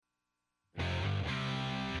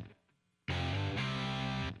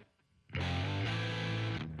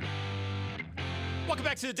Welcome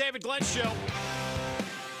back to the David Glenn Show.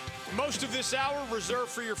 Most of this hour reserved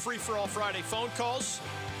for your free-for-all Friday phone calls.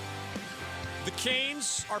 The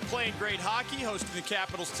Canes are playing great hockey, hosting the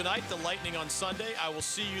Capitals tonight, the Lightning on Sunday. I will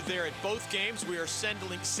see you there at both games. We are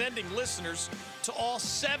sending listeners to all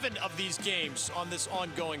 7 of these games on this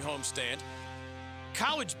ongoing homestand.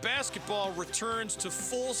 College basketball returns to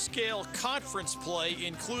full-scale conference play,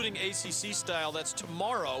 including ACC style. That's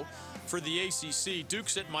tomorrow for the ACC.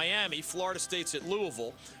 Duke's at Miami, Florida State's at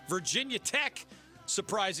Louisville. Virginia Tech,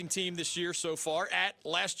 surprising team this year so far, at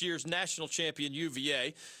last year's national champion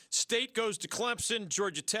UVA. State goes to Clemson.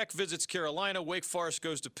 Georgia Tech visits Carolina. Wake Forest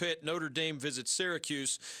goes to Pitt. Notre Dame visits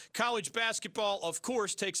Syracuse. College basketball, of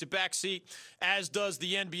course, takes a backseat, as does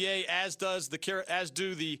the NBA, as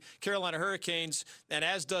do the Carolina Hurricanes, and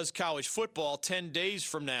as does college football. 10 days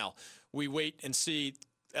from now, we wait and see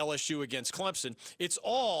LSU against Clemson. It's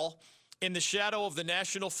all in the shadow of the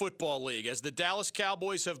National Football League, as the Dallas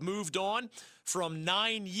Cowboys have moved on from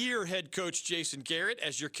 9-year head coach Jason Garrett,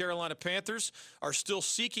 as your Carolina Panthers are still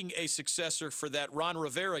seeking a successor for that Ron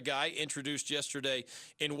Rivera guy introduced yesterday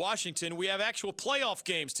in Washington. We have actual playoff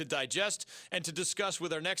games to digest and to discuss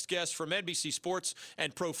with our next guest from NBC Sports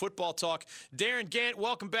and Pro Football Talk. Darren Gant,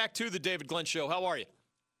 welcome back to the David Glenn Show. How are you?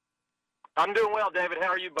 I'm doing well, David. How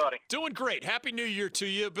are you, buddy? Doing great. Happy New Year to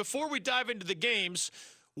you. Before we dive into the games,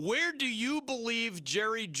 where do you believe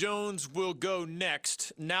Jerry Jones will go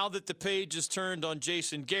next now that the page is turned on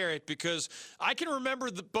Jason Garrett? Because I can remember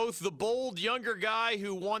both the bold younger guy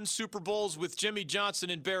who won Super Bowls with Jimmy Johnson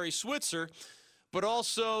and Barry Switzer, but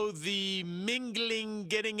also the mingling,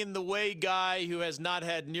 getting in the way guy who has not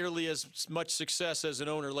had nearly as much success as an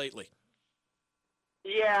owner lately.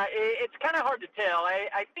 Yeah, it's kind of hard to tell.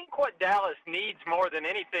 I think what Dallas needs more than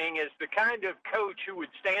anything is the kind of coach who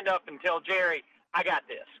would stand up and tell Jerry, I got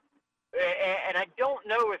this. And I don't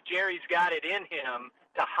know if Jerry's got it in him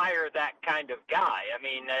to hire that kind of guy. I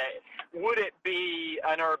mean, would it be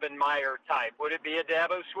an Urban Meyer type? Would it be a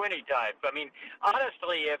Dabo Swinney type? I mean,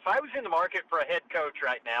 honestly, if I was in the market for a head coach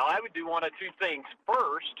right now, I would do one of two things.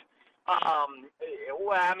 First, I'm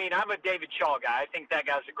a David Shaw guy. I think that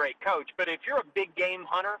guy's a great coach. But if you're a big game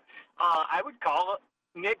hunter, I would call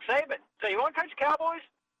Nick Saban. Say, you want to coach the Cowboys?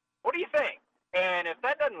 What do you think? And if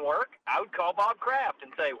that doesn't work, I would call Bob Kraft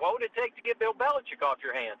and say, what would it take to get Bill Belichick off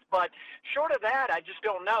your hands? But short of that, I just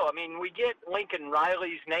don't know. I mean, we get Lincoln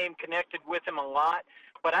Riley's name connected with him a lot,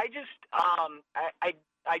 but I just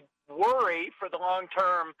I worry for the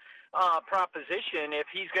long-term proposition if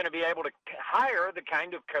he's going to be able to hire the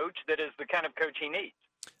kind of coach that is the kind of coach he needs.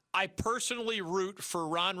 I personally root for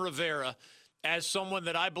Ron Rivera as someone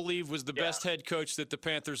that I believe was the best head coach that the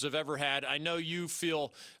Panthers have ever had. I know you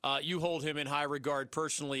feel you hold him in high regard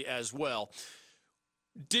personally as well.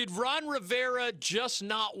 Did Ron Rivera just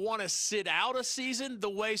not want to sit out a season the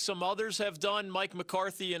way some others have done, Mike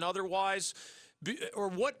McCarthy and otherwise? Or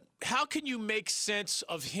what? How can you make sense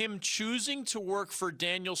of him choosing to work for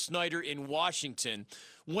Daniel Snyder in Washington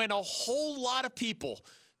when a whole lot of people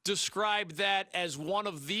describe that as one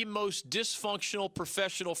of the most dysfunctional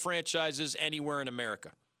professional franchises anywhere in America?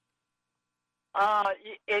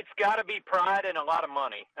 It's got to be pride and a lot of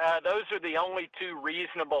money. Those are the only two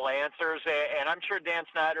reasonable answers, and I'm sure Dan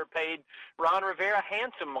Snyder paid Ron Rivera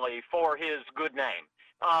handsomely for his good name.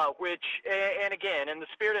 And again, in the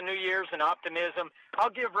spirit of New Year's and optimism,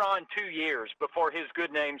 I'll give Ron 2 years before his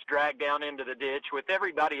good name's dragged down into the ditch with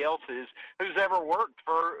everybody else's who's ever worked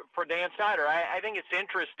for Dan Snyder. I think it's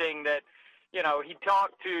interesting that,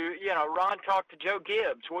 Ron talked to Joe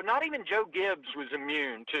Gibbs. Well, not even Joe Gibbs was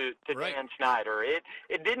immune to right. Dan Snyder.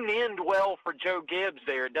 It didn't end well for Joe Gibbs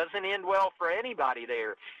there. It doesn't end well for anybody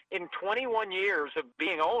there. In 21 years of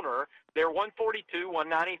being owner, they're 142,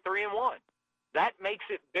 193, and 1. That makes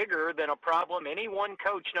it bigger than a problem any one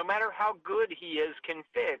coach, no matter how good he is, can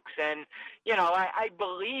fix. And, I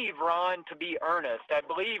believe Ron to be earnest. I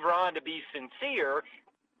believe Ron to be sincere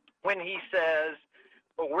when he says,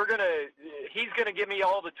 he's going to give me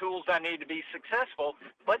all the tools I need to be successful.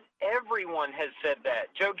 But everyone has said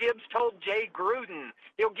that. Joe Gibbs told Jay Gruden,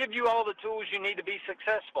 he'll give you all the tools you need to be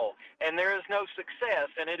successful. And there is no success,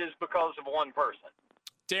 and it is because of one person.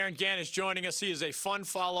 Darren Gant is joining us. He is a fun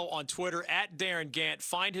follow on Twitter, at Darren Gant.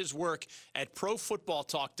 Find his work at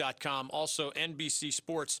ProFootballTalk.com, also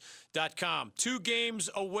NBCSports.com. 2 games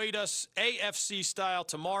await us AFC style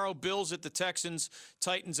tomorrow. Bills at the Texans,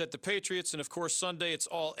 Titans at the Patriots, and, of course, Sunday it's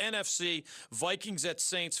all NFC. Vikings at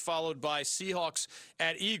Saints, followed by Seahawks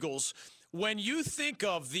at Eagles. When you think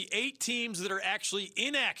of the 8 teams that are actually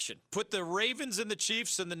in action, put the Ravens and the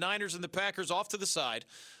Chiefs and the Niners and the Packers off to the side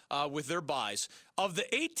with their byes. Of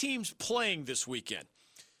the 8 teams playing this weekend,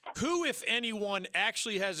 Who, if anyone,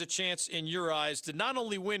 actually has a chance in your eyes to not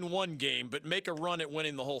only win one game, but make a run at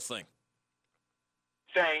winning the whole thing?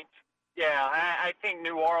 Saints. Yeah, I think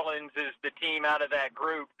New Orleans is the team out of that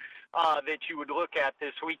group that you would look at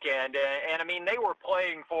this weekend. And I mean, they were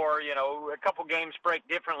playing for, a couple games break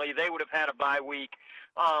differently. They would have had a bye week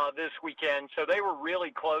this weekend. So they were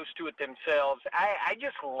really close to it themselves. I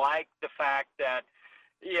just like the fact that,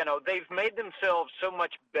 they've made themselves so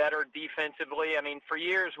much better defensively. I mean, for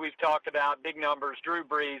years we've talked about big numbers, Drew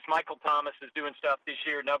Brees, Michael Thomas is doing stuff this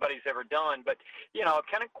year nobody's ever done. But,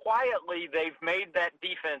 kind of quietly they've made that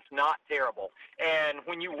defense not terrible. And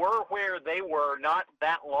when you were where they were not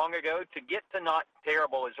that long ago, to get to not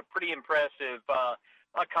terrible is a pretty impressive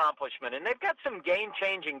accomplishment. And they've got some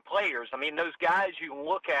game-changing players. I mean, those guys you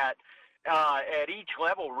look at each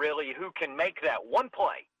level really who can make that one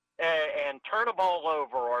play and turn a ball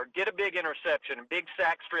over or get a big interception, a big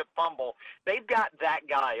sack strip fumble. They've got that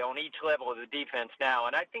guy on each level of the defense now,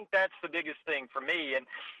 and I think that's the biggest thing for me. And,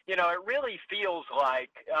 it really feels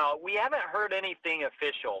like we haven't heard anything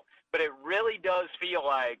official, but it really does feel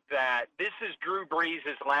like that this is Drew Brees'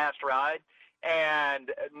 last ride,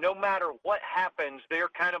 and no matter what happens, they're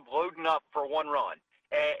kind of loading up for one run.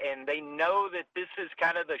 And they know that this is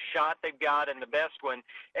kind of the shot they've got and the best one.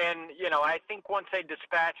 And, I think once they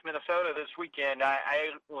dispatch Minnesota this weekend,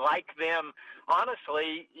 I like them,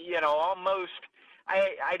 honestly, almost –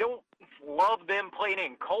 I don't love them playing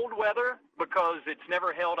in cold weather because it's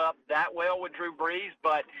never held up that well with Drew Brees,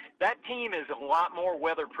 but that team is a lot more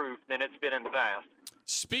weatherproof than it's been in the past.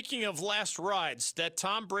 Speaking of last rides, that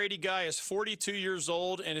Tom Brady guy is 42 years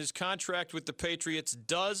old, and his contract with the Patriots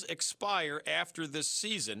does expire after this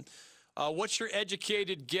season. What's your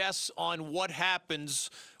educated guess on what happens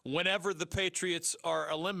whenever the Patriots are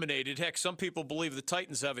eliminated? Heck, some people believe the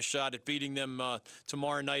Titans have a shot at beating them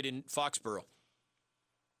tomorrow night in Foxborough.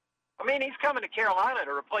 I mean, he's coming to Carolina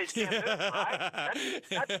to replace Cam Newton, right?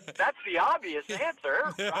 That's the obvious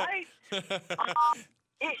answer, right?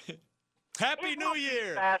 Happy New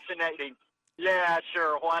Year! Fascinating. Yeah,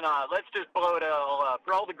 sure. Why not? Let's just blow it all up.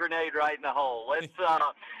 Throw the grenade right in the hole. Let's.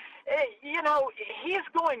 He's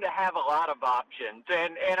going to have a lot of options,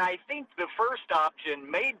 and I think the first option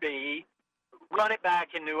may be run it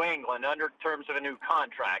back in New England under terms of a new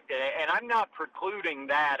contract, and I'm not precluding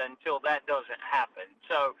that until that doesn't happen.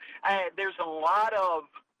 So there's a lot of.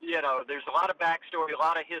 There's a lot of backstory, a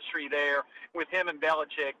lot of history there with him and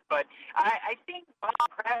Belichick, but I think Bob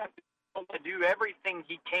Kraft to do everything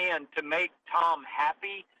he can to make Tom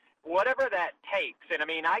happy, whatever that takes. And I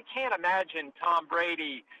mean, I can't imagine Tom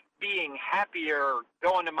Brady being happier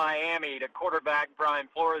going to Miami to quarterback Brian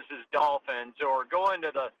Flores' Dolphins or going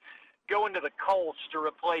to the Colts to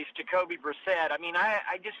replace Jacoby Brissett. I mean,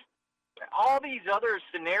 I just all these other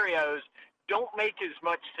scenarios don't make as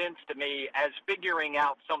much sense to me as figuring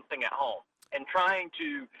out something at home and trying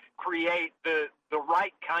to create the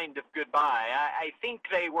right kind of goodbye. I think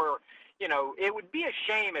they were, it would be a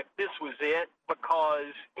shame if this was it,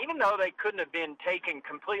 because even though they couldn't have been taken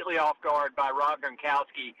completely off guard by Rob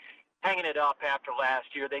Gronkowski hanging it up after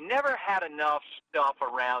last year, they never had enough stuff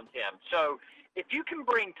around him. So if you can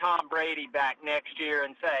bring Tom Brady back next year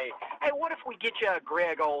and say, hey, what if we get you a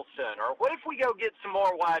Greg Olsen, or what if we go get some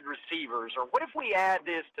more wide receivers, or what if we add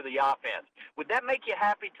this to the offense? Would that make you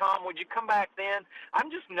happy, Tom? Would you come back then?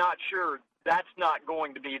 I'm just not sure that's not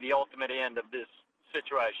going to be the ultimate end of this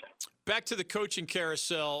situation. Back to the coaching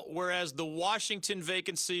carousel, whereas the Washington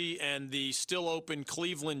vacancy and the still open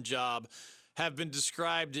Cleveland job have been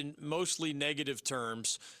described in mostly negative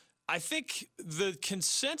terms, I think the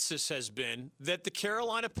consensus has been that the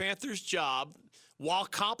Carolina Panthers job, while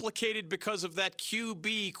complicated because of that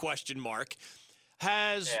QB question mark,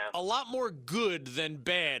 has a lot more good than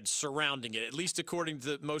bad surrounding it, at least according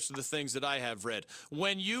to most of the things that I have read.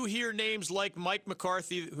 When you hear names like Mike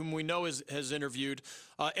McCarthy, whom we know has interviewed,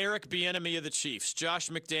 Eric Bieniemy of the Chiefs,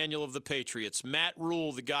 Josh McDaniel of the Patriots, Matt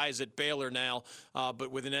Rule, the guys at Baylor now,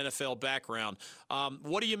 but with an NFL background.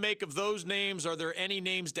 What do you make of those names? Are there any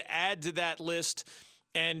names to add to that list?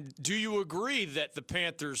 And do you agree that the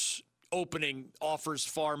Panthers opening offers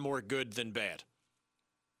far more good than bad?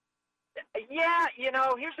 Yeah,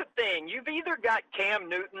 here's the thing. You've either got Cam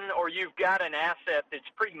Newton or you've got an asset that's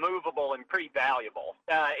pretty movable and pretty valuable,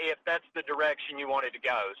 if that's the direction you wanted to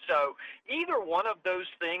go. So either one of those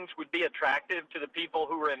things would be attractive to the people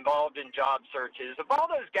who are involved in job searches. Of all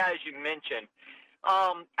those guys you mentioned,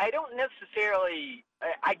 I don't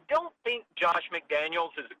think Josh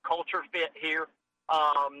McDaniels is a culture fit here.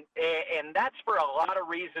 And that's for a lot of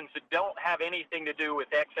reasons that don't have anything to do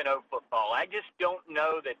with X and O football. I just don't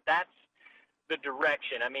know that that's the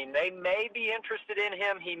direction. I mean, they may be interested in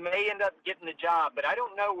him. He may end up getting the job, but I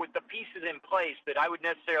don't know with the pieces in place that I would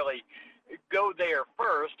necessarily go there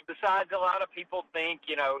first. Besides, a lot of people think,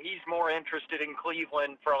 he's more interested in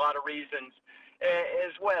Cleveland for a lot of reasons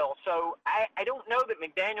as well. So I don't know that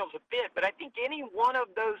McDaniel's a fit, but I think any one of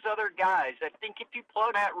those other guys, I think if you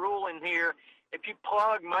plug Matt Rule in here, if you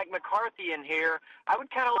plug Mike McCarthy in here, I would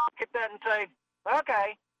kind of look at that and say,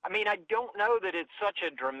 okay. I mean, I don't know that it's such a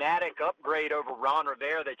dramatic upgrade over Ron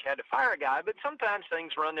Rivera that you had to fire a guy, but sometimes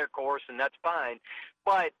things run their course, and that's fine.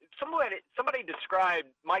 But somebody described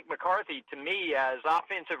Mike McCarthy to me as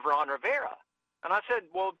offensive Ron Rivera. And I said,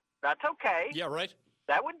 well, that's okay. Yeah, right.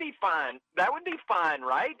 That would be fine. That would be fine,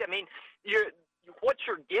 right? I mean, what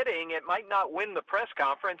you're getting, it might not win the press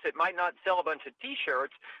conference, it might not sell a bunch of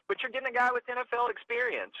T-shirts, but you're getting a guy with NFL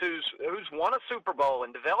experience who's won a Super Bowl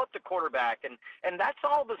and developed a quarterback, and that's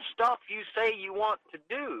all the stuff you say you want to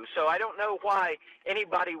do. So I don't know why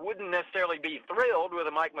anybody wouldn't necessarily be thrilled with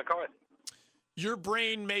a Mike McCarthy. Your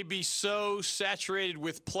brain may be so saturated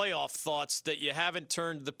with playoff thoughts that you haven't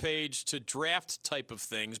turned the page to draft type of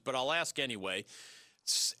things, but I'll ask anyway.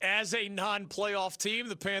 As a non-playoff team,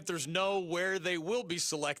 the Panthers know where they will be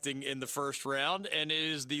selecting in the first round, and it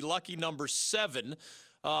is the lucky number 7.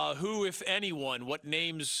 Who, if anyone, what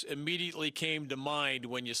names immediately came to mind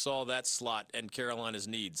when you saw that slot and Carolina's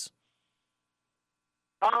needs?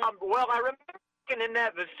 Well, I remember in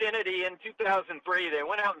that vicinity in 2003, they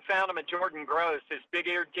went out and found him a Jordan Gross, this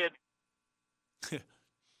big-eared kid.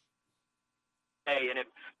 And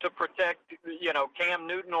to protect, Cam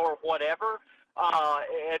Newton or whatever,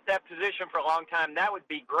 at that position for a long time, that would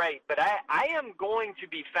be great. But I am going to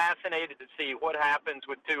be fascinated to see what happens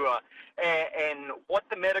with Tua and what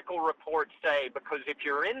the medical reports say, because if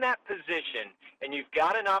you're in that position and you've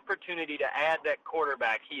got an opportunity to add that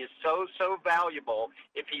quarterback, he is so valuable.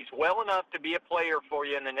 If he's well enough to be a player for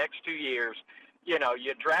you in the next 2 years, you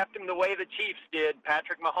draft him the way the Chiefs did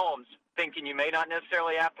Patrick Mahomes, thinking you may not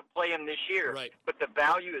necessarily have to play him this year. Right. But the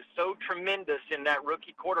value is so tremendous in that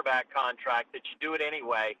rookie quarterback contract that you do it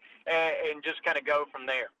anyway and just kind of go from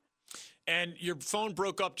there. And your phone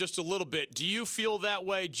broke up just a little bit. Do you feel that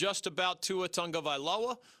way just about Tua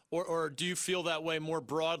Tagovailoa, or do you feel that way more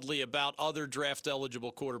broadly about other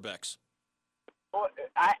draft-eligible quarterbacks? Well,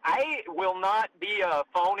 I will not be a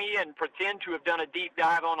phony and pretend to have done a deep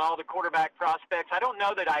dive on all the quarterback prospects. I don't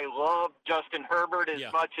know that I love Justin Herbert as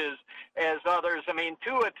much as others. I mean,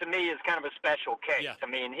 Tua to me is kind of a special case. Yeah. I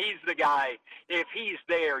mean, he's the guy. If he's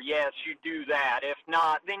there, yes, you do that. If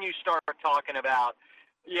not, then you start talking about,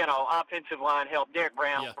 offensive line help. Derek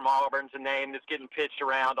Brown from Auburn's a name that's getting pitched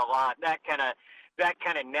around a lot. That kind of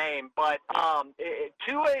name. But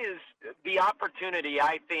Tua is the opportunity,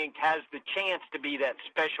 I think, has the chance to be that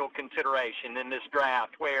special consideration in this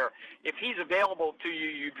draft where if he's available to you,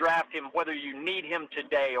 you draft him whether you need him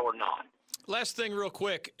today or not. Last thing real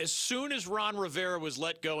quick. As soon as Ron Rivera was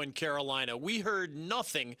let go in Carolina, we heard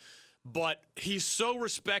nothing but he's so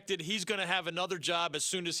respected. He's going to have another job as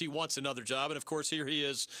soon as he wants another job. And, of course, here he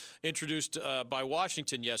is introduced by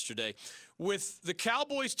Washington yesterday. With the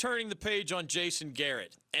Cowboys turning the page on Jason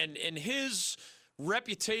Garrett and his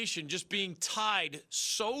reputation just being tied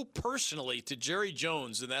so personally to Jerry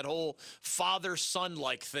Jones and that whole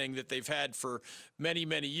father-son-like thing that they've had for many,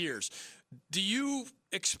 many years, do you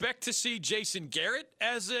expect to see Jason Garrett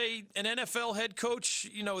as an NFL head coach,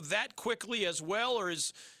 that quickly as well, or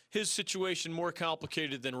is his situation more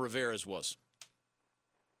complicated than Rivera's was?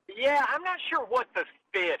 Yeah, I'm not sure what the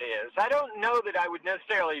fit is. I don't know that I would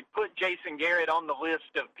necessarily put Jason Garrett on the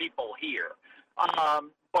list of people here.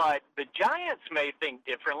 But the Giants may think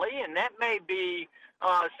differently, and that may be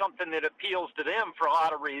something that appeals to them for a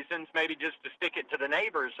lot of reasons, maybe just to stick it to the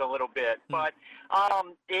neighbors a little bit. But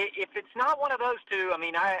if it's not one of those two, I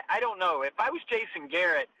mean, I don't know. If I was Jason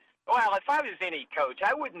Garrett, well, if I was any coach,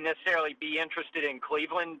 I wouldn't necessarily be interested in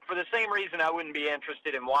Cleveland for the same reason I wouldn't be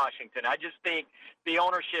interested in Washington. I just think the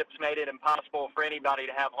ownership's made it impossible for anybody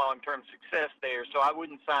to have long-term success there, so I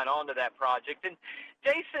wouldn't sign on to that project. And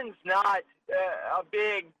Jason's not a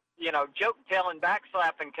big, joke-telling,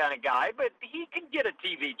 backslapping kind of guy, but he could get a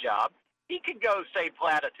TV job. He could go say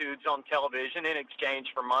platitudes on television in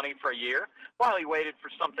exchange for money for a year while he waited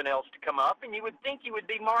for something else to come up, and you would think he would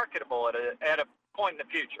be marketable at a point in the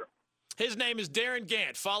future. His name is Darren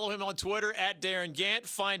Gant. Follow him on Twitter at Darren Gant.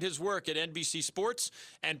 Find his work at NBC Sports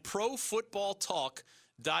and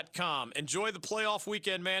ProFootballTalk.com. Enjoy the playoff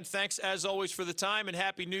weekend, man. Thanks, as always, for the time, and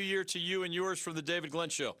Happy New Year to you and yours from the David Glenn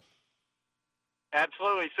Show.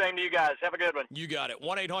 Absolutely. Same to you guys. Have a good one. You got it.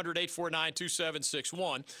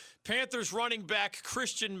 1-800-849-2761. Panthers running back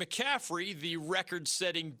Christian McCaffrey, the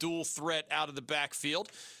record-setting dual threat out of the backfield,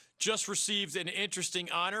 just received an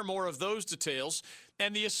interesting honor. More of those details.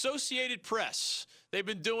 And the Associated Press, they've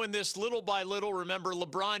been doing this little by little. Remember,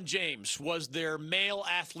 LeBron James was their male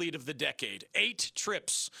athlete of the decade. 8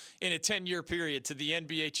 trips in a 10-year period to the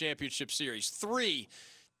NBA Championship Series. 3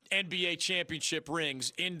 NBA championship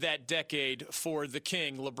rings in that decade for the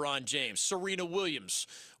king, LeBron James. Serena Williams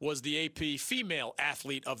was the AP female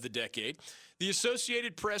athlete of the decade. The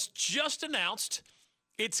Associated Press just announced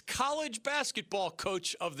its college basketball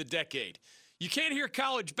coach of the decade. You can't hear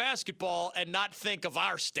college basketball and not think of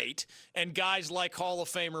our state and guys like Hall of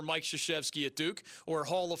Famer Mike Krzyzewski at Duke or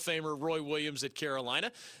Hall of Famer Roy Williams at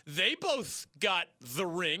Carolina. They both got the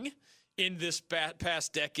ring in this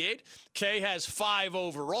past decade. Kay has 5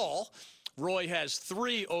 overall. Roy has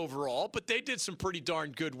 3 overall, but they did some pretty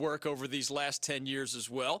darn good work over these last 10 years as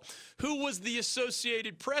well. Who was the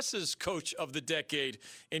Associated Press's coach of the decade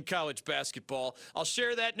in college basketball? I'll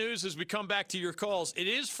share that news as we come back to your calls. It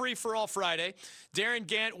is Free for All Friday. Darin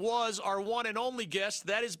Gantt was our one and only guest.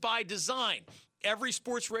 That is by design. Every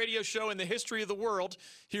sports radio show in the history of the world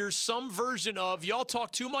hears some version of, y'all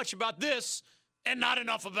talk too much about this and not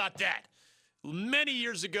enough about that. Many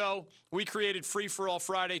years ago, we created Free for All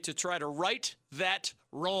Friday to try to right that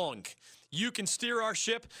wrong. You can steer our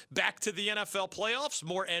ship back to the NFL playoffs,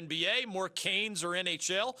 more NBA, more Canes or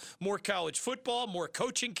NHL, more college football, more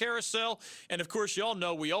coaching carousel, and of course, y'all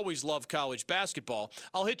know we always love college basketball.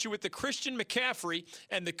 I'll hit you with the Christian McCaffrey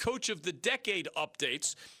and the Coach of the Decade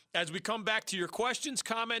updates as we come back to your questions,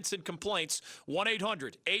 comments, and complaints.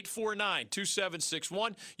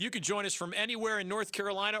 1-800-849-2761. You can join us from anywhere in North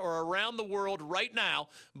Carolina or around the world right now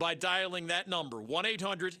by dialing that number,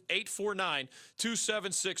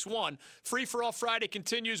 1-800-849-2761. Free for All Friday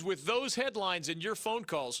continues with those headlines and your phone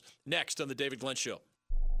calls next on The David Glenn Show.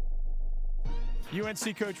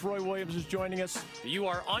 UNC coach Roy Williams is joining us. You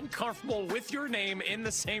are uncomfortable with your name in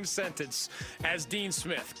the same sentence as Dean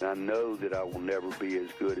Smith. I know that I will never be as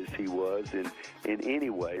good as he was in any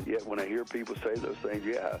way. Yet when I hear people say those things,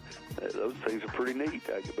 those things are pretty neat.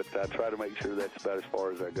 But I try to make sure that's about as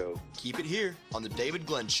far as I go. Keep it here on The David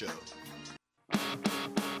Glenn Show.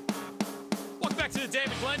 Welcome back to The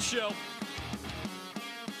David Glenn Show.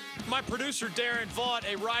 My producer, Darren Vaught,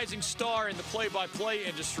 a rising star in the play-by-play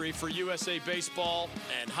industry for USA Baseball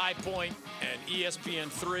and High Point and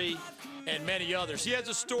ESPN3 and many others. He has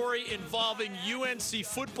a story involving UNC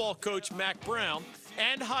football coach Mack Brown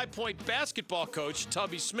and High Point basketball coach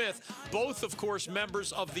Tubby Smith, both, of course,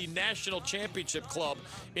 members of the National Championship Club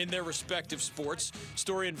in their respective sports.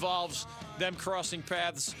 Story involves them crossing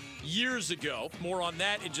paths years ago. More on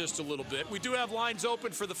that in just a little bit. We do have lines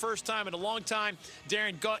open for the first time in a long time.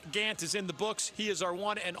 Darin Gantt is in the books. He is our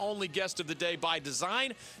one and only guest of the day by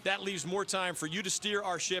design. That leaves more time for you to steer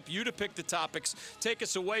our ship, you to pick the topics, take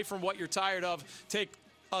us away from what you're tired of, take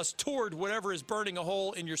us toward whatever is burning a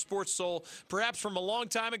hole in your sports soul, perhaps from a long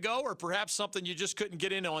time ago or perhaps something you just couldn't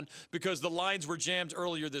get in on because the lines were jammed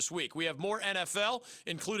earlier this week. We have more NFL,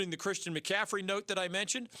 including the Christian McCaffrey note that I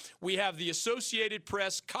mentioned. We have the Associated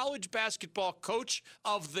Press College Basketball Coach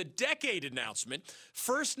of the Decade announcement.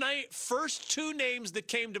 First 2 names that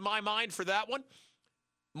came to my mind for that one,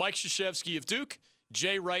 Mike Krzyzewski of Duke,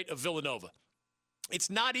 Jay Wright of Villanova. It's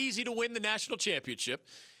not easy to win the national championship.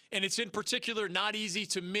 And it's in particular not easy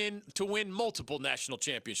to win multiple national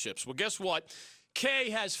championships. Well, guess what? Kay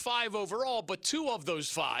has 5 overall, but 2 of those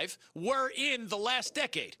 5 were in the last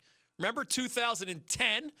decade. Remember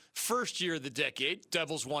 2010, first year of the decade,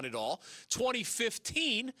 Devils won it all.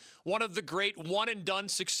 2015, one of the great one-and-done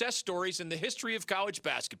success stories in the history of college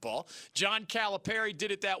basketball. John Calipari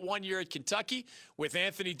did it that one year at Kentucky with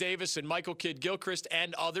Anthony Davis and Michael Kidd-Gilchrist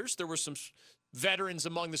and others. There were some veterans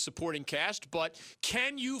among the supporting cast, but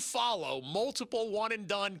can you follow multiple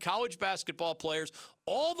one-and-done college basketball players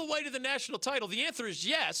all the way to the national title? The answer is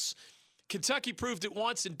yes. Kentucky proved it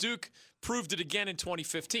once, and Duke proved it again in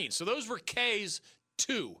 2015. So those were Kay's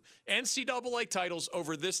 2 NCAA titles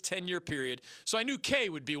over this 10-year period. So I knew Kay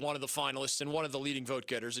would be one of the finalists and one of the leading vote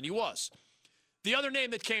getters, and he was. The other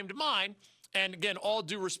name that came to mind, and again, all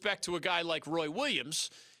due respect to a guy like Roy Williams,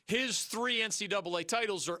 his 3 NCAA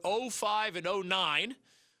titles are 05 and 09,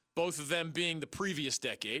 both of them being the previous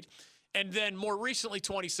decade, and then more recently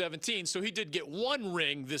 2017. So he did get 1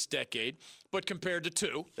 ring this decade, but compared to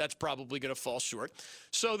 2, that's probably going to fall short.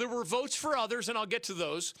 So there were votes for others, and I'll get to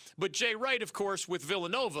those. But Jay Wright, of course, with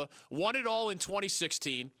Villanova, won it all in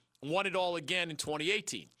 2016, won it all again in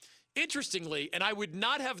 2018. Interestingly, and I would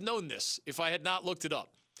not have known this if I had not looked it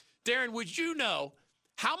up, Darren, would you know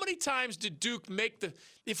how many times did Duke make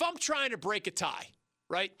if I'm trying to break a tie,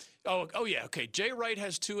 right? Oh yeah, okay. Jay Wright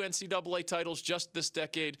has 2 NCAA titles just this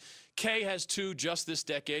decade. Kay has 2 just this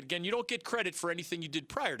decade. Again, you don't get credit for anything you did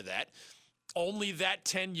prior to that. Only that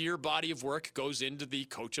 10-year body of work goes into the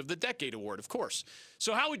Coach of the Decade award, of course.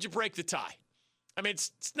 So how would you break the tie? I mean,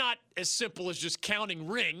 it's not as simple as just counting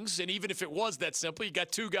rings, and even if it was that simple, you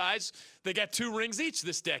got 2 guys, they got 2 rings each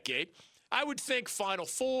this decade. I would think Final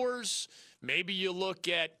Fours, maybe you look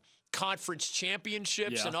at conference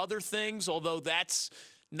championships and other things, although that's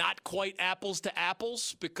not quite apples to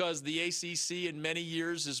apples because the ACC in many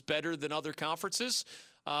years is better than other conferences.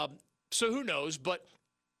 So who knows, but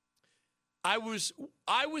I was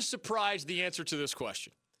surprised the answer to this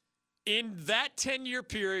question. In that 10-year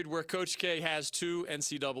period where Coach K has 2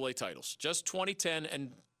 NCAA titles, just 2010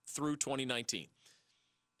 and through 2019,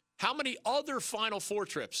 how many other Final Four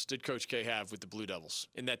trips did Coach K have with the Blue Devils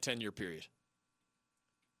in that 10-year period?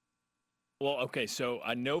 Well, okay, so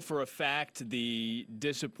I know for a fact the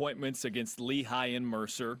disappointments against Lehigh and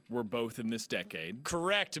Mercer were both in this decade.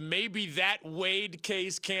 Correct. Maybe that weighed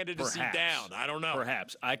K's candidacy down. I don't know.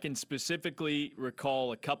 Perhaps. I can specifically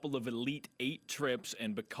recall a couple of Elite 8 trips,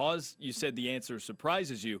 and because you said the answer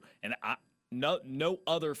surprises you, and no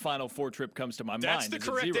other Final Four trip comes to my mind. That's the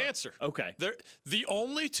correct answer. Okay. The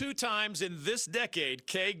only 2 times in this decade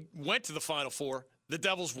K went to the Final Four, the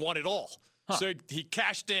Devils won it all. So he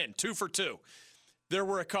cashed in 2 for 2. There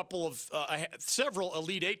were a couple of several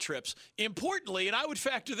Elite 8 trips. Importantly, and I would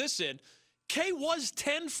factor this in, K was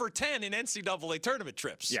 10 for 10 in NCAA tournament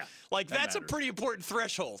trips. Yeah, like that's a pretty important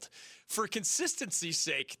threshold. For consistency's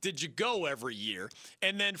sake, did you go every year?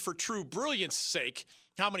 And then for true brilliance sake,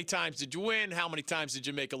 how many times did you win? How many times did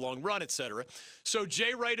you make a long run, et cetera? So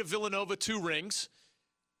Jay Wright of Villanova, 2 rings.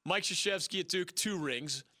 Mike Krzyzewski at Duke, 2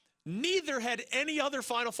 rings. Neither had any other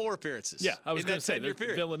Final Four appearances. Yeah, I was going to say that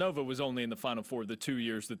Villanova was only in the Final Four the 2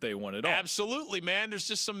 years that they won it all. Absolutely, man. There's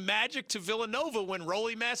just some magic to Villanova when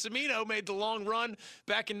Rolly Massimino made the long run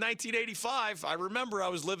back in 1985. I remember I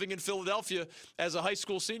was living in Philadelphia as a high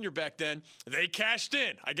school senior back then. They cashed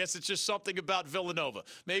in. I guess it's just something about Villanova.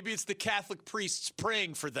 Maybe it's the Catholic priests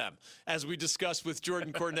praying for them, as we discussed with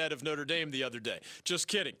Jordan Cornette of Notre Dame the other day. Just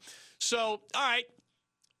kidding. So, all right.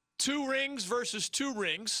 2 rings versus 2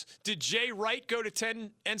 rings. Did Jay Wright go to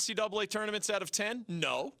 10 NCAA tournaments out of 10?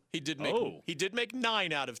 No. He did make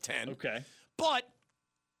 9 out of 10. Okay. But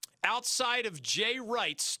outside of Jay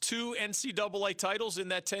Wright's 2 NCAA titles in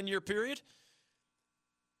that 10-year period,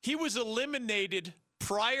 he was eliminated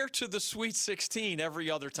prior to the Sweet 16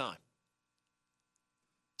 every other time.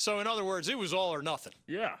 So, in other words, it was all or nothing.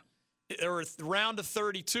 Yeah. There were round of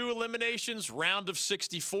 32 eliminations, round of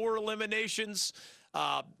 64 eliminations,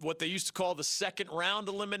 what they used to call the second round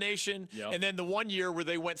elimination, and then the one year where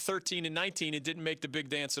they went 13 and 19 and didn't make the big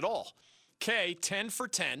dance at all. K, 10 for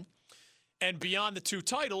 10, and beyond the 2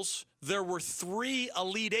 titles, there were 3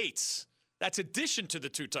 Elite 8s. That's addition to the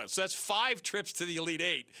 2 titles. So that's 5 trips to the Elite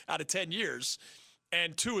 8 out of 10 years,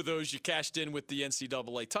 and 2 of those you cashed in with the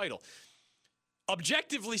NCAA title.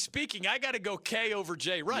 Objectively speaking, I got to go K over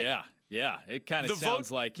Jay Wright. Yeah, it kind of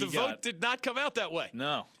sounds like the vote did not come out that way.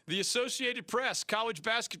 No. The Associated Press college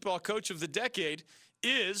basketball coach of the decade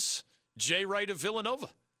is Jay Wright of Villanova.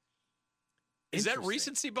 Is that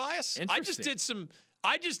recency bias? I just did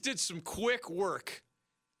some quick work.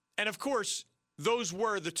 And of course, those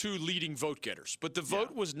were the 2 leading vote getters, but the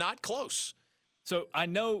vote was not close. So I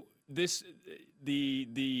know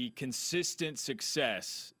the consistent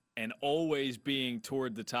success and always being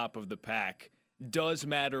toward the top of the pack does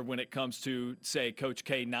matter when it comes to, say, Coach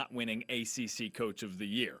K not winning ACC Coach of the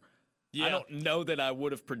Year. Yeah. I don't know that I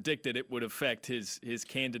would have predicted it would affect his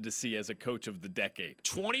candidacy as a Coach of the Decade.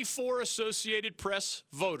 24 Associated Press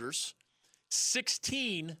voters,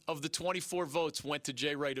 16 of the 24 votes went to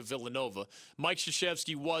Jay Wright of Villanova. Mike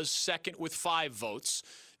Krzyzewski was second with 5 votes.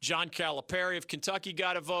 John Calipari of Kentucky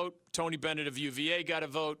got a vote. Tony Bennett of UVA got a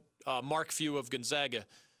vote. Mark Few of Gonzaga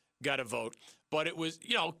got a vote. But it was,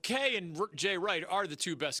 K and Jay Wright are the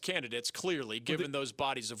 2 best candidates, clearly, given those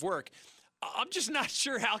bodies of work. I'm just not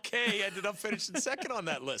sure how K ended up finishing second on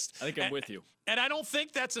that list. I think I'm with you. And I don't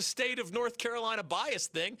think that's a state of North Carolina bias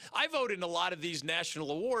thing. I vote in a lot of these national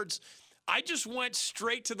awards. I just went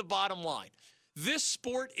straight to the bottom line. This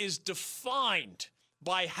sport is defined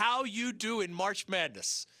by how you do in March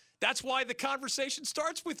Madness. That's why the conversation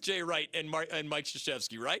starts with Jay Wright and Mike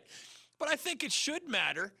Krzyzewski, right? But I think it should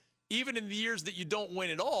matter, even in the years that you don't win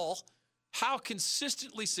at all, how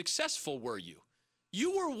consistently successful were you?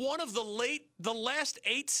 You were one of the last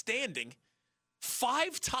 8 standing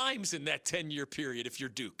 5 times in that 10-year period if you're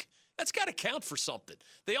Duke. That's got to count for something.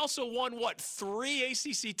 They also won, 3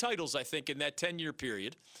 ACC titles, I think, in that 10-year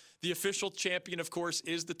period. The official champion, of course,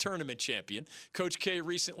 is the tournament champion. Coach K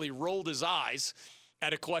recently rolled his eyes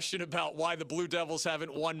at a question about why the Blue Devils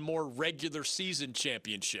haven't won more regular season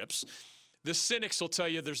championships. The cynics will tell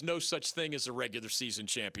you there's no such thing as a regular season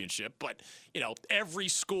championship. But, every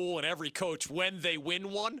school and every coach, when they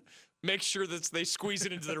win one, make sure that they squeeze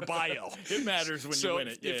it into their bio. It matters when you win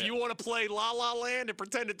it. If you want to play La La Land and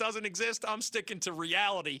pretend it doesn't exist, I'm sticking to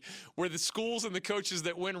reality, where the schools and the coaches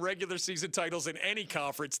that win regular season titles in any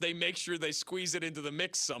conference, they make sure they squeeze it into the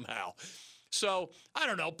mix somehow. So, I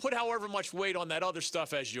don't know, put however much weight on that other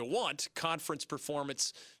stuff as you want. Conference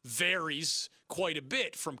performance varies quite a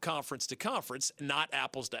bit from conference to conference, not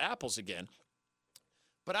apples to apples again.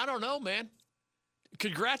 But I don't know, man.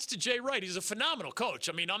 Congrats to Jay Wright. He's a phenomenal coach.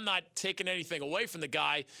 I mean, I'm not taking anything away from the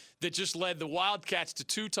guy that just led the Wildcats to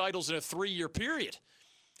 2 titles in a 3-year period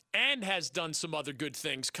and has done some other good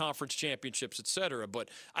things, conference championships, etc. But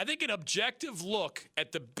I think an objective look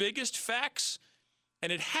at the biggest facts, and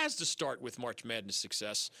it has to start with March Madness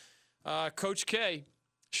success, Coach K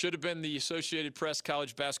should have been the Associated Press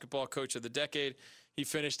College Basketball Coach of the Decade. He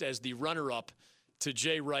finished as the runner-up to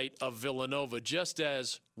Jay Wright of Villanova, just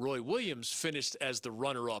as Roy Williams finished as the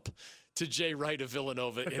runner-up to Jay Wright of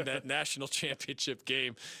Villanova in that national championship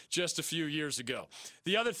game just a few years ago.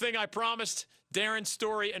 The other thing I promised, Darren's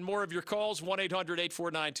story and more of your calls,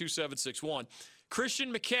 1-800-849-2761.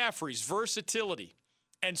 Christian McCaffrey's versatility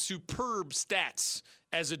and superb stats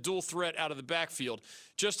as a dual threat out of the backfield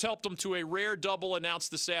just helped him to a rare double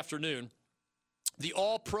announced this afternoon. The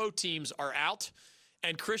all-pro teams are out,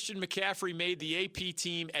 and Christian McCaffrey made the AP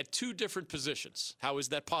team at 2 different positions. How is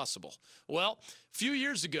that possible? Well, a few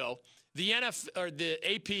years ago, the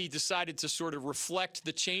AP decided to sort of reflect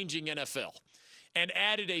the changing NFL and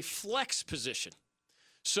added a flex position.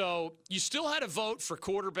 So you still had a vote for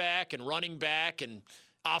quarterback and running back and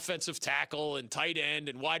offensive tackle and tight end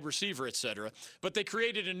and wide receiver, et cetera. But they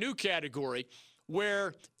created a new category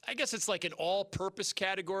where I guess it's like an all-purpose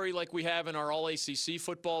category like we have in our all-ACC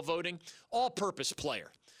football voting, all-purpose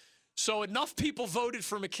player. So enough people voted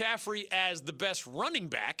for McCaffrey as the best running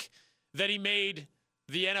back that he made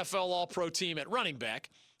the NFL All-Pro team at running back,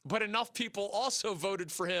 but enough people also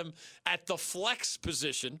voted for him at the flex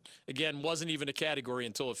position, again, wasn't even a category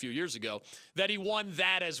until a few years ago, that he won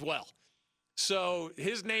that as well. So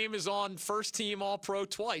his name is on first-team All-Pro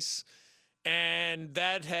twice, and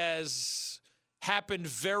that has happened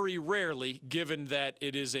very rarely, given that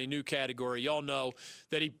it is a new category. Y'all know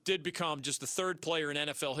that he did become just the 3rd player in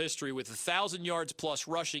NFL history with 1,000 yards plus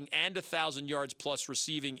rushing and 1,000 yards plus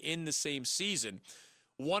receiving in the same season.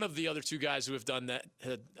 One of the other 2 guys who have done that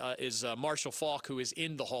is Marshall Faulk, who is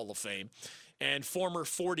in the Hall of Fame, and former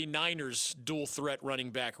 49ers dual threat running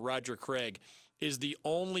back Roger Craig is the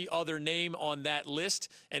only other name on that list,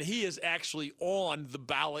 and he is actually on the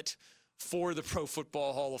ballot for the Pro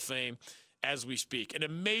Football Hall of Fame as we speak. An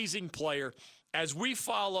amazing player. As we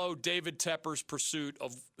follow David Tepper's pursuit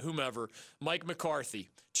of whomever, Mike McCarthy,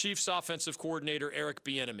 Chiefs offensive coordinator Eric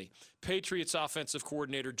Bieniemy, Patriots offensive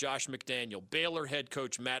coordinator Josh McDaniel, Baylor head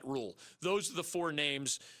coach Matt Rule. Those are the 4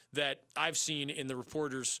 names that I've seen in the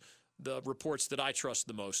reports that I trust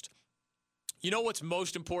the most. You know what's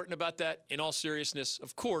most important about that, in all seriousness?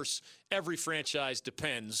 Of course, every franchise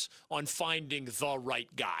depends on finding the right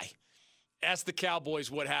guy. Ask the Cowboys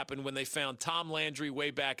what happened when they found Tom Landry way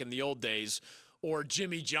back in the old days, or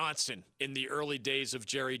Jimmy Johnson in the early days of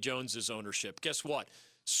Jerry Jones's ownership. Guess what?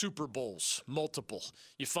 Super Bowls, multiple.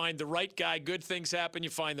 You find the right guy, good things happen. You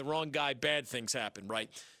find the wrong guy, bad things happen, right?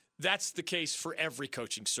 That's the case for every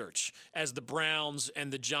coaching search, as the Browns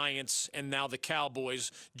and the Giants and now the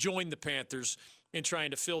Cowboys join the Panthers in trying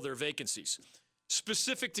to fill their vacancies.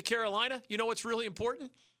 Specific to Carolina, you know what's really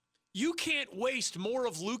important? You can't waste more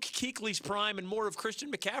of Luke Kuechly's prime and more of Christian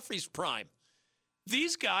McCaffrey's prime.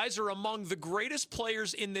 These guys are among the greatest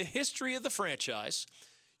players in the history of the franchise.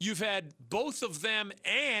 You've had both of them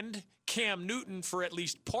and Cam Newton for at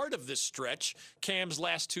least part of this stretch. Cam's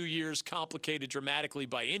last 2 years complicated dramatically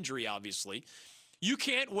by injury, obviously. You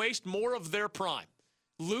can't waste more of their prime.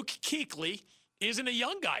 Luke Kuechly isn't a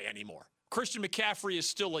young guy anymore. Christian McCaffrey is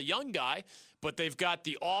still a young guy, but they've got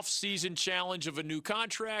the off-season challenge of a new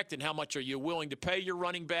contract and how much are you willing to pay your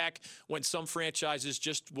running back when some franchises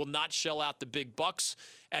just will not shell out the big bucks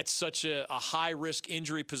at such a high-risk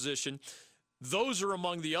injury position. Those are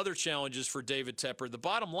among the other challenges for David Tepper. The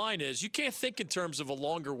bottom line is you can't think in terms of a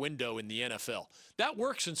longer window in the NFL. That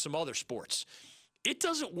works in some other sports. It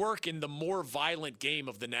doesn't work in the more violent game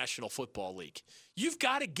of the National Football League. You've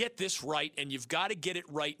got to get this right, and you've got to get it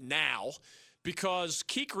right now, because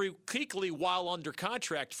Kuechly, while under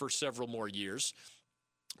contract for several more years,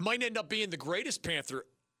 might end up being the greatest Panther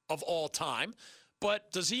of all time.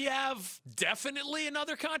 But does he have definitely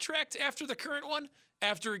another contract after the current one,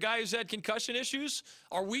 after a guy who's had concussion issues?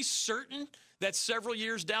 Are we certain that several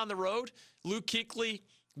years down the road, Luke Kuechly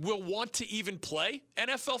will want to even play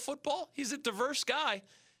NFL football? He's a diverse guy.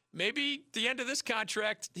 Maybe at the end of this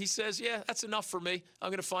contract, he says, yeah, that's enough for me. I'm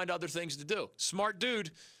going to find other things to do. Smart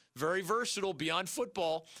dude, very versatile beyond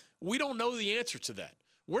football. We don't know the answer to that.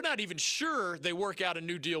 We're not even sure they work out a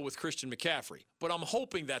new deal with Christian McCaffrey, but I'm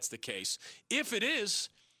hoping that's the case. If it is,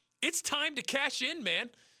 it's time to cash in, man.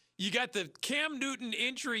 You got the Cam Newton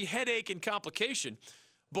injury, headache, and complication,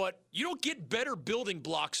 but you don't get better building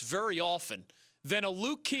blocks very often than a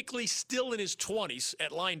Luke Kuechly still in his 20s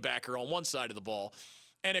at linebacker on one side of the ball,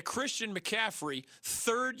 and a Christian McCaffrey,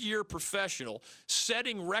 third-year professional,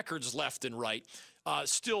 setting records left and right,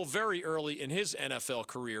 still very early in his NFL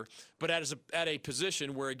career, but at a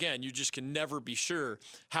position where, again, you just can never be sure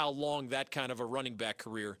how long that kind of a running back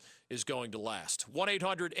career is going to last.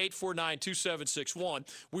 1-800-849-2761.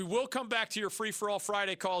 We will come back to your Free-for-All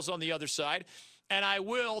Friday calls on the other side, and I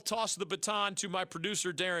will toss the baton to my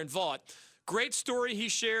producer, Darren Vaught. Great story he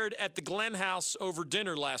shared at the Glenn House over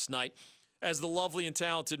dinner last night as the lovely and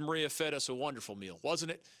talented Maria fed us a wonderful meal, wasn't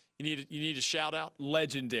it? You need a shout out?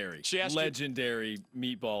 Legendary. Legendary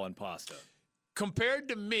meatball and pasta. Compared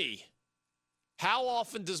to me, how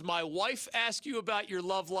often does my wife ask you about your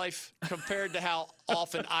love life compared to how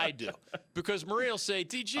often I do? Because Maria will say,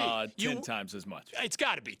 DG, 10 times as much. It's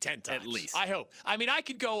got to be 10 times. At least. I hope. I mean, I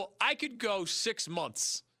could go 6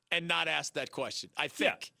 months and not ask that question, I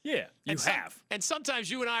think. Yeah, you have. And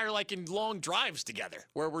sometimes you and I are like in long drives together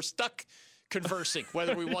where we're stuck conversing,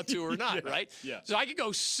 whether we want to or not, right? Yeah. So I could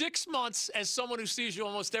go 6 months as someone who sees you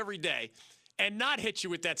almost every day and not hit you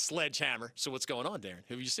with that sledgehammer. So what's going on, Darren?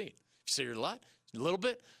 Who have you seen? You see her a lot? A little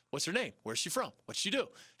bit? What's her name? Where's she from? What's she do?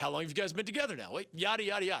 How long have you guys been together now? Wait, yada,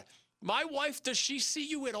 yada, yada. My wife, does she see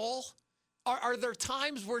you at all? Are there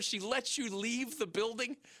times where she lets you leave the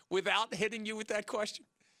building without hitting you with that question?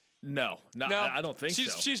 No, I don't think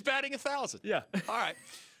so. She's batting 1,000. Yeah. All right.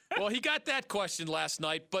 Well, he got that question last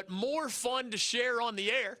night, but more fun to share on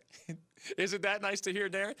the air. Isn't that nice to hear,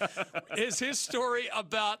 Darren? Is his story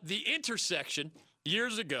about the intersection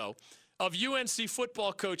years ago of UNC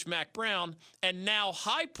football coach Mack Brown and now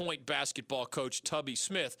High Point basketball coach Tubby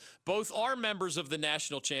Smith. Both are members of the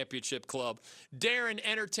National Championship Club. Darren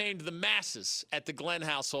entertained the masses at the Glenn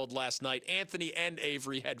household last night. Anthony and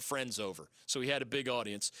Avery had friends over, so he had a big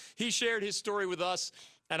audience. He shared his story with us,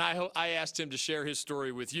 and I asked him to share his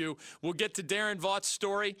story with you. We'll get to Darren Vaught's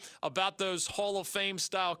story about those Hall of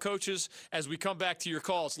Fame-style coaches as we come back to your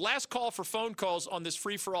calls. Last call for phone calls on this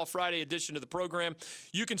Free-for-All Friday edition of the program.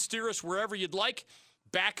 You can steer us wherever you'd like.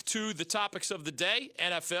 Back to the topics of the day: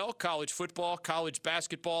 NFL, college football, college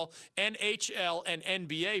basketball, NHL, and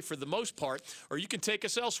NBA for the most part. Or you can take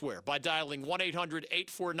us elsewhere by dialing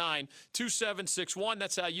 1-800-849-2761.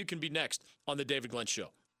 That's how you can be next on The David Glenn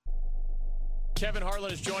Show. Kevin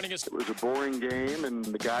Harlan is joining us. It was a boring game, and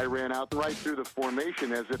the guy ran out right through the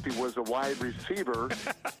formation as if he was a wide receiver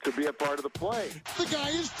to be a part of the play. The guy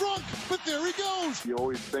is drunk, but there he goes. You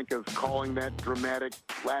always think of calling that dramatic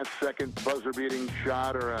last-second buzzer-beating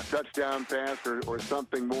shot or a touchdown pass or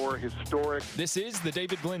something more historic. This is The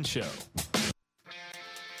David Glenn Show.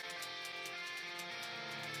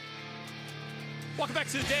 Welcome back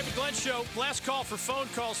to the David Glenn Show. Last call for phone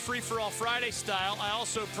calls, Free-for-All Friday style. I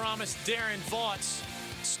also promised Darren Vaught's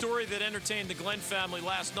story that entertained the Glenn family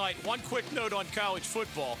last night. One quick note on college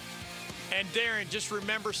football. And Darren, just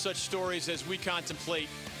remember such stories as we contemplate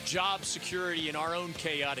job security in our own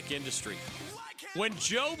chaotic industry. When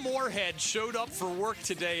Joe Moorhead showed up for work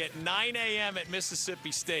today at 9 a.m. at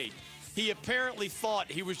Mississippi State, he apparently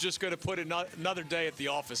thought he was just going to put another day at the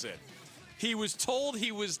office in. He was told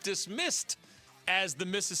he was dismissed as the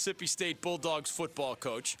Mississippi State Bulldogs football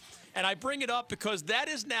coach. And I bring it up because that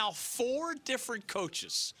is now 4 different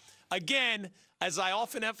coaches. Again, as I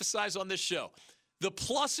often emphasize on this show, the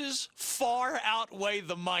pluses far outweigh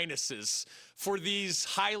the minuses for these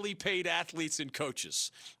highly paid athletes and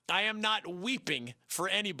coaches. I am not weeping for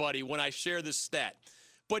anybody when I share this stat.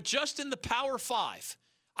 But just in the Power 5,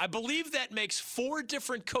 I believe that makes 4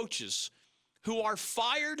 different coaches who are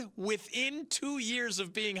fired within 2 years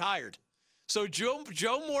of being hired. So Joe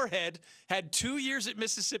Moorhead had 2 years at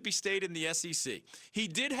Mississippi State in the SEC. He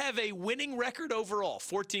did have a winning record overall,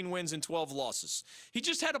 14 wins and 12 losses. He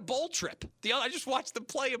just had a bowl trip. I just watched them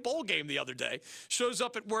play a bowl game the other day. Shows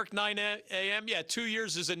up at work 9 a.m. Yeah, 2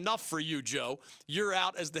 years is enough for you, Joe. You're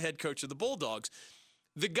out as the head coach of the Bulldogs.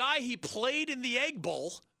 The guy he played in the Egg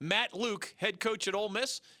Bowl, Matt Luke, head coach at Ole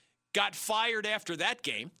Miss, got fired after that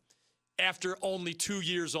game after only 2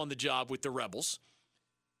 years on the job with the Rebels.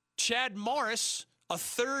 Chad Morris, a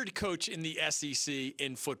third coach in the SEC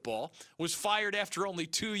in football, was fired after only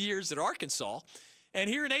 2 years at Arkansas. And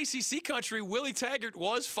here in ACC country, Willie Taggart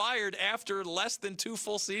was fired after less than 2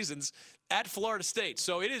 full seasons at Florida State.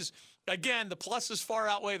 So it is, again, the pluses far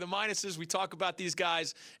outweigh the minuses. We talk about these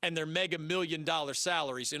guys and their mega $1 million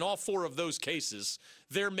salaries. In all 4 of those cases,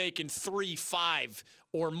 they're making $3, $5,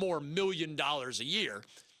 or more $1 million a year.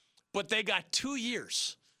 But they got 2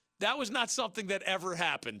 years. That was not something that ever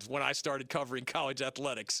happened when I started covering college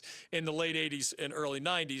athletics in the late 80s and early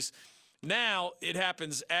 90s. Now it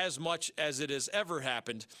happens as much as it has ever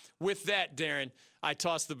happened. With that, Darren, I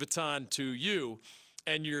toss the baton to you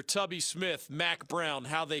and your Tubby Smith, Mack Brown,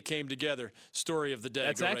 how they came together, story of the day.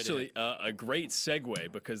 That's actually a great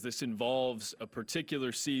segue because this involves a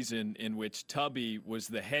particular season in which Tubby was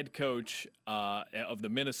the head coach of the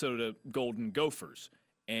Minnesota Golden Gophers.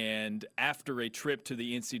 And after a trip to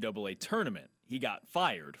the NCAA tournament, he got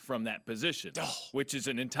fired from that position, which is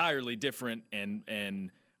an entirely different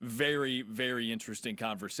and very, very interesting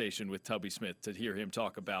conversation with Tubby Smith to hear him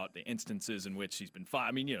talk about the instances in which he's been fired.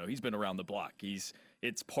 I mean, he's been around the block.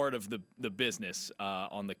 It's part of the business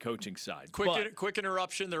on the coaching side. Quick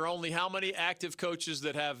interruption. There are only how many active coaches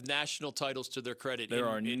that have national titles to their credit? There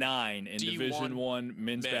are 9 in Division I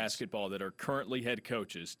men's basketball that are currently head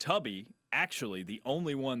coaches. Tubby, actually, the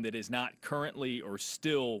only one that is not currently or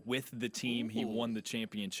still with the team he won the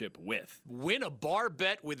championship with. Win a bar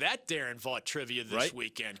bet with that Darren Vaught trivia this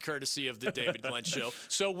weekend, courtesy of the David Glenn Show.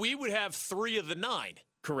 So we would have 3 of the 9.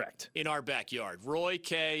 Correct. In our backyard. Roy,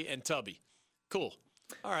 Kay, and Tubby. Cool.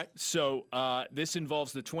 All right. So this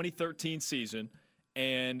involves the 2013 season,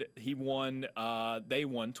 and they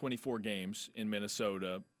won 24 games in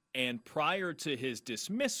Minnesota. And prior to his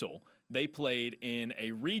dismissal, they played in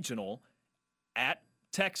a regional at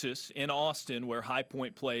Texas in Austin, where High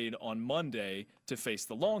Point played on Monday to face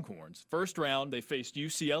the Longhorns. First round, they faced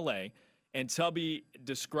UCLA, and Tubby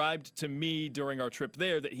described to me during our trip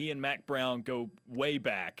there that he and Mack Brown go way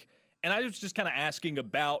back. And I was just kind of asking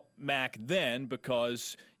about Mack then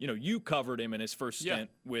because, you covered him in his first stint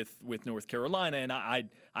with North Carolina, and I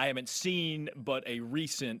haven't seen but a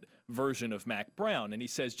recent version of Mack Brown. And he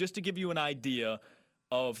says, just to give you an idea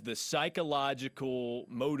of the psychological,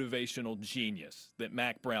 motivational genius that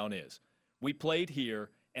Mack Brown is. We played here,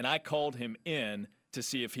 and I called him in to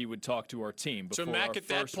see if he would talk to our team before so Mack our at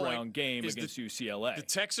that first-round game against UCLA. The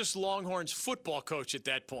Texas Longhorns football coach at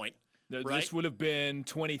that point, right? This would have been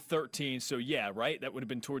 2013, so right? That would have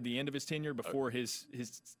been toward the end of his tenure before his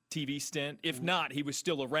TV stint. If not, he was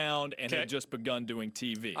still around and had just begun doing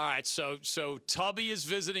TV. All right, so Tubby is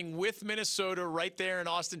visiting with Minnesota right there in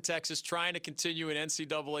Austin, Texas, trying to continue an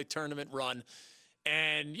NCAA tournament run.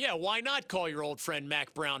 And, why not call your old friend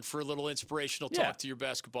Mack Brown for a little inspirational talk to your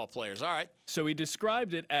basketball players? All right. So he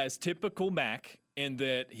described it as typical Mack in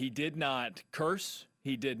that he did not curse.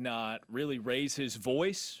 He did not really raise his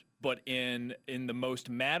voice, but in the most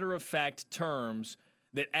matter-of-fact terms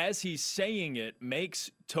that as he's saying it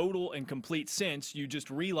makes total and complete sense. You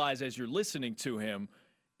just realize as you're listening to him,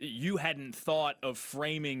 you hadn't thought of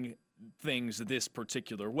framing things this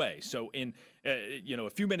particular way. So a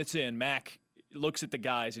few minutes in, Mack looks at the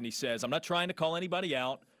guys and he says, I'm not trying to call anybody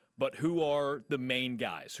out, but who are the main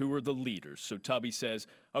guys? Who are the leaders? So Tubby says,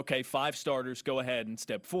 okay, 5 starters, go ahead and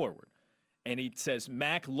step forward. And he says,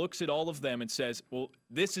 Mack looks at all of them and says, well,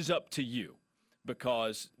 this is up to you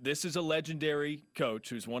because this is a legendary coach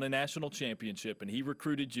who's won a national championship, and he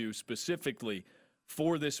recruited you specifically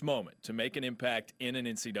for this moment to make an impact in an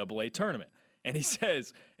NCAA tournament. And he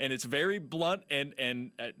says, and it's very blunt,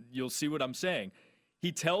 and you'll see what I'm saying,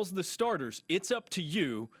 he tells the starters, it's up to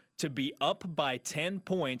you to be up by 10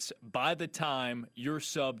 points by the time you're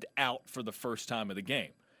subbed out for the first time of the game.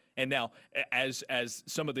 And now, as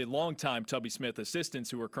some of the longtime Tubby Smith assistants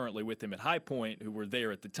who are currently with him at High Point, who were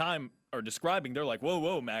there at the time, are describing, they're like,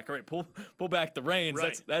 whoa, Mack, all right, pull back the reins.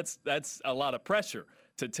 Right. That's a lot of pressure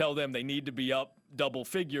to tell them they need to be up double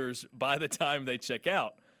figures by the time they check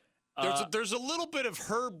out. There's a little bit of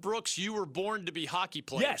Herb Brooks, you were born to be hockey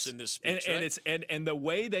players in this speech, and the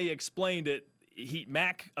way they explained it,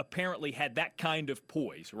 Mack apparently had that kind of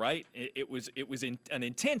poise, right? It was an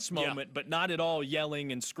intense moment, but not at all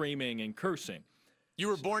yelling and screaming and cursing. You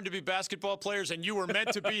were born to be basketball players, and you were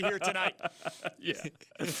meant to be here tonight. Yeah.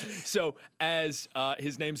 So as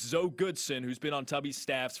his name's Zoe Goodson, who's been on Tubby's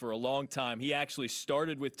staffs for a long time, he actually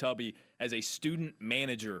started with Tubby as a student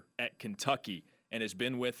manager at Kentucky and has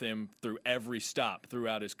been with him through every stop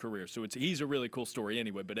throughout his career. So he's a really cool story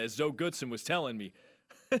anyway. But as Zoe Goodson was telling me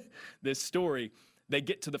this story, they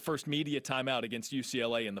get to the first media timeout against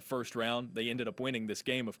UCLA in the first round. They ended up winning this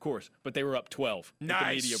game, of course, but they were up 12 at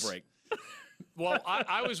the media break. Well,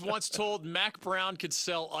 I was once told Mack Brown could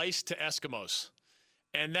sell ice to Eskimos.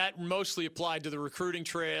 And that mostly applied to the recruiting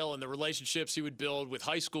trail and the relationships he would build with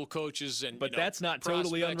high school coaches. But that's not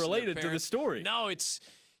totally unrelated to the story. No,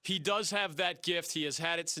 he does have that gift. He has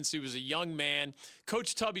had it since he was a young man.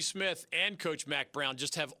 Coach Tubby Smith and Coach Mack Brown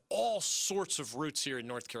just have all sorts of roots here in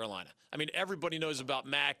North Carolina. I mean, everybody knows about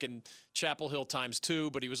Mack and Chapel Hill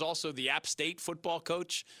 ×2, but he was also the App State football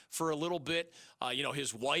coach for a little bit.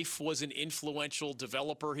 His wife was an influential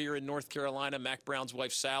developer here in North Carolina, Mack Brown's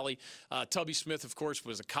wife, Sally. Tubby Smith, of course,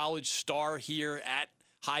 was a college star here at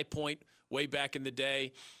High Point way back in the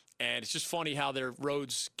day. And it's just funny how their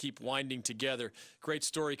roads keep winding together. Great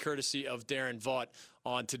story courtesy of Darren Vaught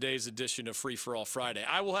on today's edition of Free for All Friday.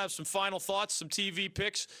 I will have some final thoughts, some TV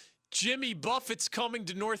picks. Jimmy Buffett's coming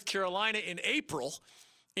to North Carolina in April.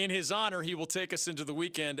 In his honor, he will take us into the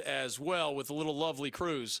weekend as well with a little lovely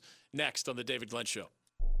cruise next on The David Glenn Show.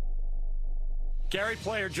 Gary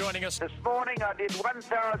Player joining us. This morning I did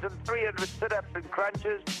 1,300 sit-ups and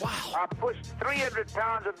crunches. Wow. I pushed 300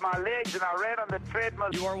 pounds with my legs and I ran on the treadmill.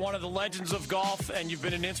 You are one of the legends of golf, and you've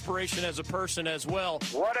been an inspiration as a person as well.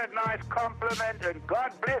 What a nice compliment, and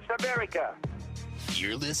God bless America.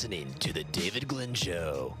 You're listening to The David Glenn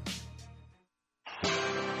Show.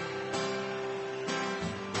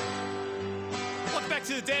 Welcome back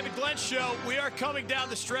to The David Glenn Show. We are coming down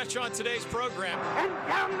the stretch on today's program. And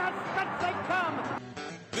down the stretch they come.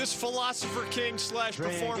 This philosopher king /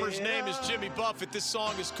 performer's name is Jimmy Buffett. This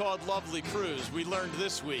song is called Lovely Cruise. We learned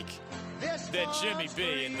this week that Jimmy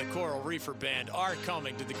B and the Coral Reefer Band are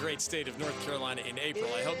coming to the great state of North Carolina in April.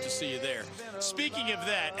 I hope to see you there. Speaking of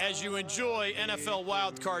that, as you enjoy NFL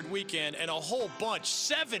Wildcard Weekend and a whole bunch,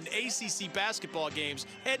 7 ACC basketball games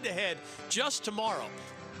head-to-head just tomorrow.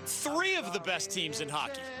 3 of the best teams in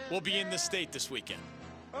hockey will be in the state this weekend.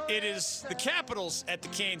 It is the Capitals at the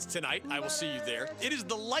Canes tonight. I will see you there. It is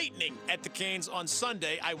the Lightning at the Canes on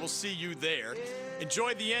Sunday. I will see you there.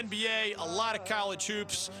 Enjoy the NBA, a lot of college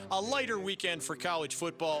hoops, a lighter weekend for college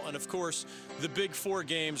football, and, of course, the Big 4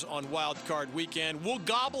 games on Wild Card Weekend. We'll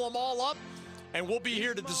gobble them all up, and we'll be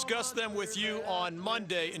here to discuss them with you on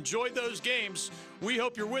Monday. Enjoy those games. We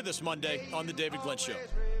hope you're with us Monday on The David Glenn Show.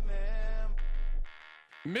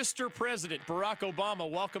 Mr. President Barack Obama,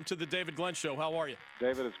 welcome to the David Glenn Show. How are you?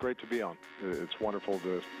 David, it's great to be on. It's wonderful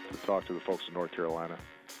to talk to the folks in North Carolina.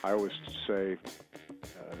 I always say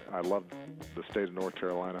I love the state of North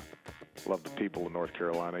Carolina, love the people of North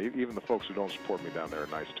Carolina. Even the folks who don't support me down there are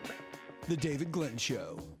nice to me. The David Glenn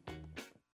Show.